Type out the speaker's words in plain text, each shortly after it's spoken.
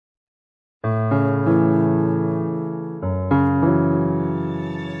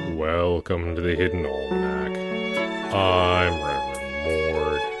welcome to the Hidden Almanac. I'm Reverend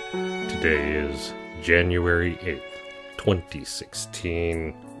Mord. Today is January 8th,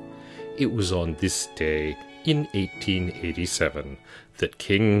 2016. It was on this day in 1887 that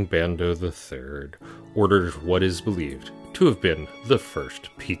King Bando III ordered what is believed to have been the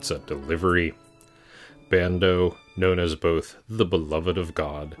first pizza delivery. Bando, known as both the Beloved of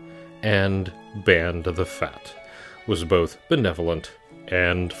God and Band the Fat, was both benevolent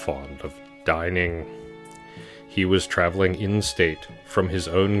and fond of dining. He was traveling in state from his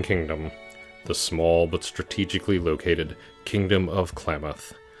own kingdom, the small but strategically located Kingdom of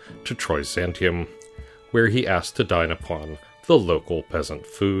Klamath, to Troyzantium, where he asked to dine upon the local peasant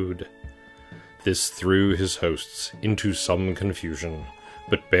food. This threw his hosts into some confusion,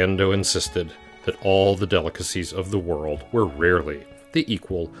 but Bando insisted that all the delicacies of the world were rarely the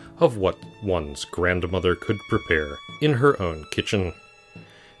equal of what one's grandmother could prepare in her own kitchen.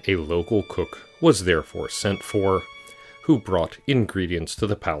 A local cook was therefore sent for, who brought ingredients to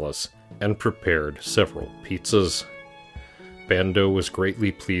the palace and prepared several pizzas. Bando was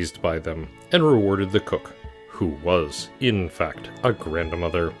greatly pleased by them and rewarded the cook, who was, in fact, a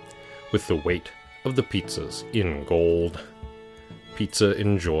grandmother, with the weight of the pizzas in gold. Pizza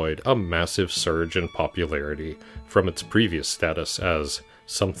enjoyed a massive surge in popularity from its previous status as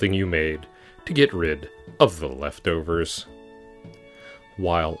something you made to get rid of the leftovers.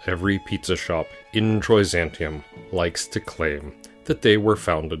 While every pizza shop in Troyzantium likes to claim that they were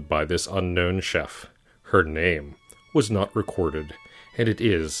founded by this unknown chef, her name was not recorded, and it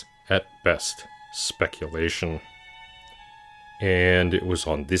is, at best, speculation. And it was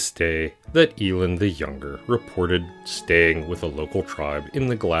on this day that Eland the Younger reported staying with a local tribe in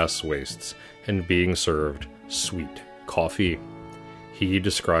the glass wastes and being served sweet coffee. He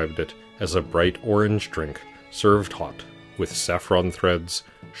described it as a bright orange drink served hot with saffron threads,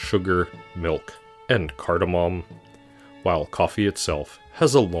 sugar, milk, and cardamom. While coffee itself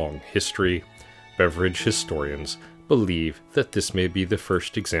has a long history, beverage historians believe that this may be the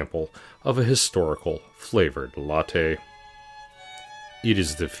first example of a historical flavored latte. It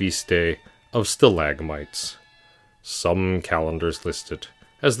is the Feast Day of Stalagmites. Some calendars list it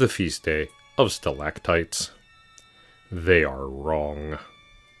as the Feast Day of Stalactites. They are wrong.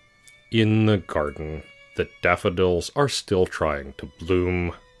 In the garden, the daffodils are still trying to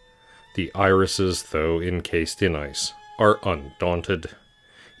bloom. The irises, though encased in ice, are undaunted.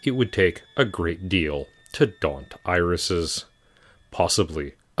 It would take a great deal to daunt irises.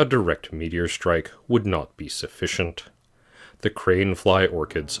 Possibly a direct meteor strike would not be sufficient. The cranefly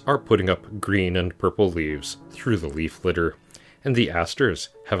orchids are putting up green and purple leaves through the leaf litter, and the asters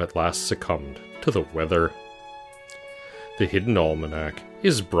have at last succumbed to the weather. The Hidden Almanac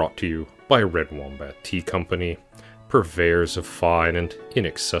is brought to you by Red Wombat Tea Company, purveyors of fine and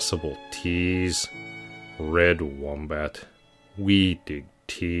inaccessible teas. Red Wombat, we dig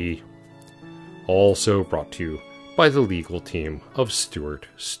tea. Also brought to you by the legal team of Stewart,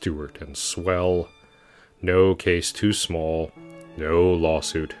 and Swell. No case too small, no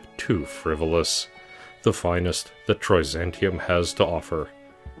lawsuit too frivolous. The finest that Troyzantium has to offer,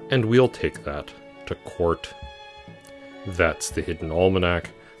 and we'll take that to court. That's the Hidden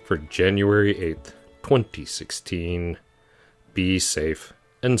Almanac for January 8th, 2016. Be safe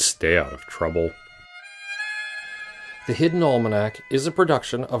and stay out of trouble. The Hidden Almanac is a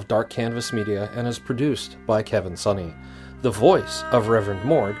production of Dark Canvas Media and is produced by Kevin Sonney. The voice of Reverend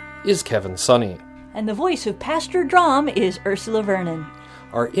Mord is Kevin Sonney. And the voice of Pastor Drom is Ursula Vernon.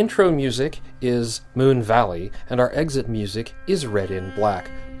 Our intro music is Moon Valley, and our exit music is Red in Black,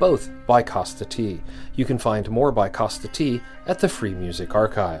 both by Costa T. You can find more by Costa T at the Free Music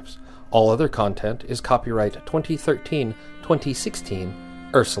Archives. All other content is copyright 2013-2016,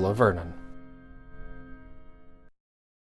 Ursula Vernon.